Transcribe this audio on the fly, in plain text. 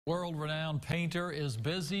World-renowned painter is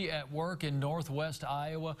busy at work in northwest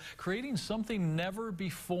Iowa, creating something never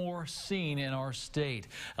before seen in our state.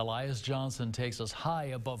 Elias Johnson takes us high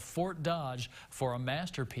above Fort Dodge for a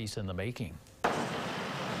masterpiece in the making.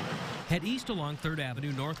 Head east along 3rd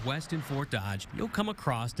Avenue Northwest in Fort Dodge. You'll come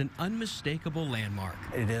across an unmistakable landmark.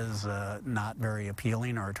 It is not very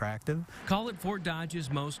appealing or attractive. Call it Fort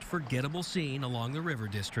Dodge's most forgettable scene along the River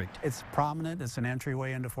District. It's prominent. It's an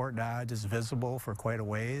entryway into Fort Dodge. It's visible for quite a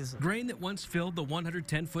ways. Grain that once filled the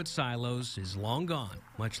 110-foot silos is long gone,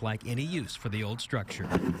 much like any use for the old structure.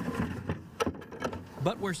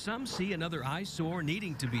 But where some see another eyesore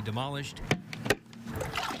needing to be demolished,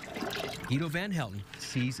 Guido Van Helten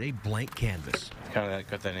sees a blank canvas. Kind of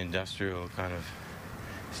got that industrial kind of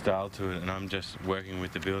style to it, and I'm just working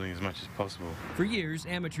with the building as much as possible. For years,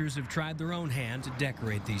 amateurs have tried their own hand to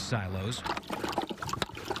decorate these silos.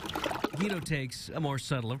 Guido takes a more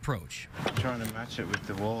subtle approach. Trying to match it with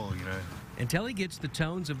the wall, you know. Until he gets the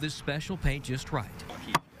tones of this special paint just right.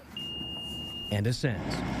 And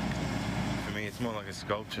ascends. For me, it's more like a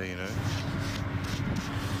sculpture, you know.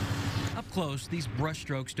 Up close, these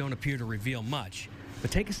brushstrokes don't appear to reveal much,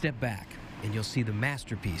 but take a step back and you'll see the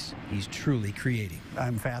masterpiece he's truly creating.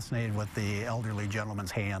 I'm fascinated with the elderly gentleman's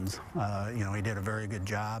hands. He did a very good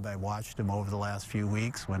job. I watched him over the last few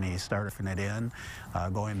weeks when he started putting it in,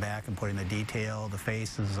 going back and putting the detail. The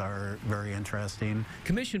faces are very interesting.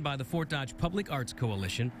 Commissioned by the Fort Dodge Public Arts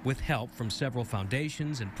Coalition with help from several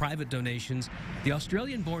foundations and private donations, the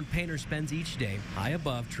Australian-born painter spends each day high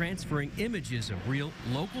above transferring images of real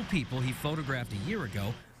local people he photographed a year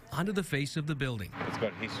ago onto the face of the building. It's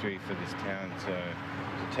got history for this town, so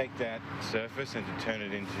to take that surface and to turn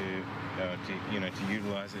it into, to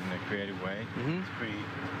utilize it in a creative way, it's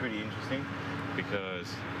pretty interesting, because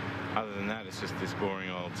other than that, it's just this boring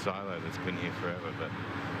old silo that's been here forever. But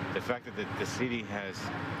the fact that the city has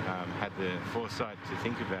had the foresight to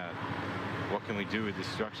think about what can we do with this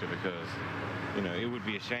structure, because, it would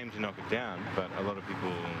be a shame to knock it down, but a lot of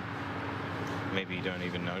people maybe you don't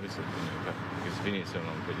even notice it, because it's been here so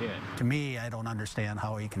long, but yeah. To me, I don't understand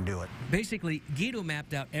how he can do it. Basically, Guido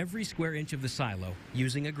mapped out every square inch of the silo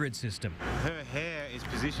using a grid system. Her hair is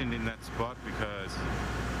positioned in that spot because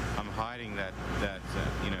I'm hiding that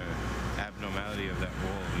abnormality of that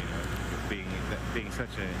wall, being such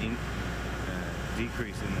a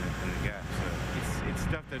decrease in the gap. So it's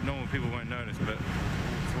stuff that normal people won't notice, but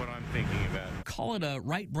it's what I'm thinking about. Call it a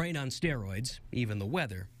right brain on steroids. Even the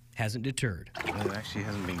weather hasn't deterred. Well, it actually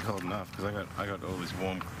hasn't been cold enough, because I got all this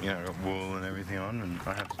warm, I got wool and everything on, and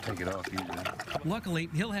I have to take it off usually. Luckily,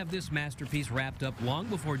 he'll have this masterpiece wrapped up long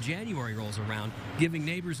before January rolls around, giving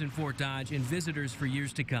neighbors in Fort Dodge and visitors for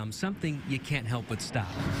years to come something you can't help but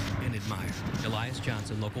stop and admire. Elias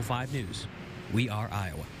Johnson, Local 5 News. We are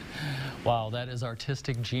Iowa. Wow, that is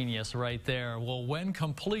artistic genius right there. Well, when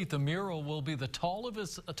complete, the mural will be the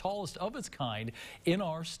tallest of its kind in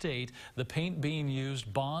our state. The paint being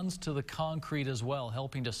used bonds to the concrete as well,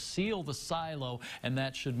 helping to seal the silo, and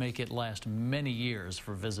that should make it last many years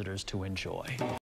for visitors to enjoy.